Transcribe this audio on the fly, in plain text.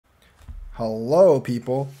Hello,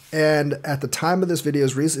 people. And at the time of this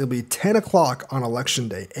video's release, it'll be 10 o'clock on election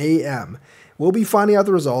day, AM. We'll be finding out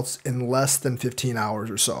the results in less than 15 hours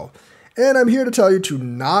or so. And I'm here to tell you to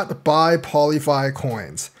not buy PolyFi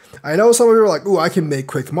coins. I know some of you are like, ooh, I can make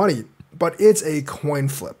quick money, but it's a coin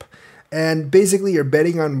flip. And basically, you're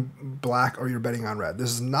betting on black or you're betting on red.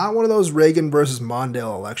 This is not one of those Reagan versus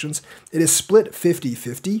Mondale elections. It is split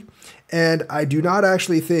 50-50. And I do not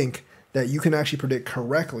actually think that you can actually predict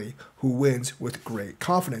correctly who wins with great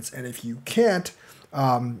confidence. And if you can't,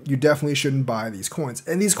 you definitely shouldn't buy these coins.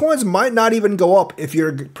 And these coins might not even go up if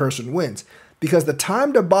your person wins, because the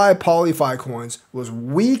time to buy PolyFi coins was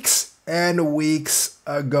weeks and weeks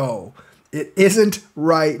ago. It isn't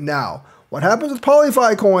right now. What happens with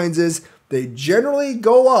PolyFi coins is they generally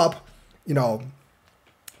go up,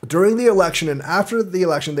 during the election, and after the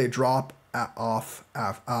election, they drop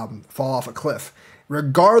fall off a cliff,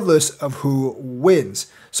 regardless of who wins.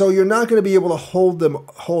 So you're not going to be able to hold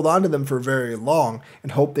on to them for very long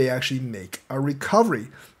and hope they actually make a recovery.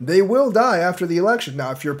 They will die after the election.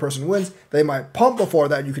 Now, if your person wins, they might pump before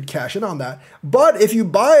that. You could cash in on that. But if you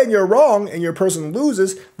buy and you're wrong and your person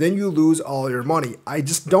loses, then you lose all your money. I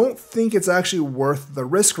just don't think it's actually worth the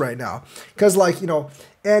risk right now. Because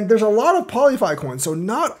and there's a lot of PolyFi coins, so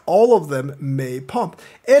not all of them may pump.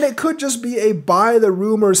 And it could just be a buy the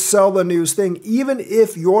rumors, sell the news thing, even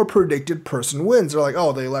if your predicted person wins. They're like,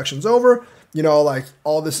 oh, the election's over,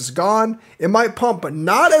 all this is gone. It might pump, but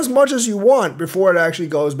not as much as you want before it actually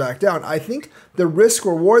goes back down. I think the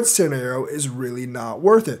risk-reward scenario is really not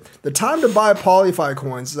worth it. The time to buy PolyFi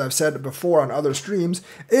coins, as I've said before on other streams,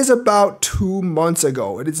 is about 2 months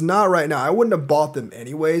ago. It is not right now. I wouldn't have bought them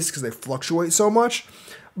anyways because they fluctuate so much.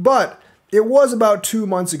 But it was about 2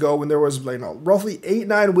 months ago when there was roughly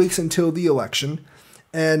 8-9 weeks until the election.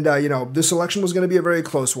 And, this election was going to be a very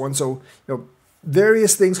close one. So,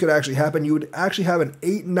 various things could actually happen. You would actually have an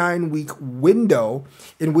 8-9 week window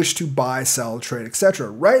in which to buy, sell, trade, etc.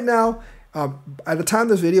 Right now, at the time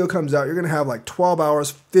this video comes out, you're going to have like 12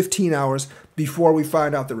 hours, 15 hours before we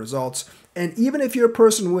find out the results. And even if your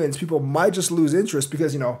person wins, people might just lose interest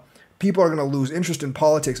because, people are going to lose interest in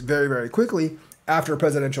politics very, very quickly after a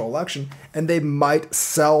presidential election, and they might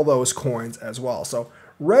sell those coins as well. So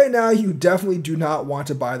right now, you definitely do not want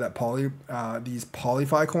to buy these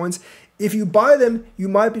PolyFi coins. If you buy them, you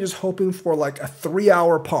might be just hoping for like a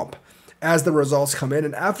 3-hour pump as the results come in.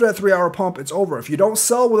 And after that 3-hour pump, it's over. If you don't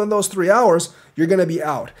sell within those 3 hours, you're going to be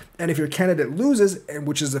out. And if your candidate loses,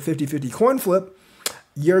 which is a 50-50 coin flip,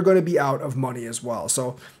 you're going to be out of money as well.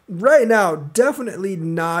 So right now, definitely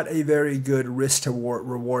not a very good risk to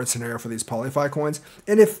reward scenario for these PolyFi coins.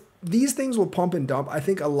 And if these things will pump and dump, I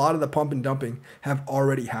think a lot of the pump and dumping have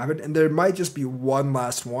already happened, and there might just be one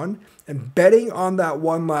last one. And betting on that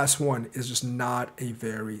one last one is just not a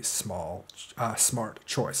very smart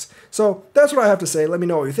choice. So that's what I have to say. Let me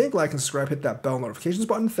know what you think. Like and subscribe, hit that bell notifications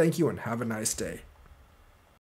button. Thank you, and have a nice day.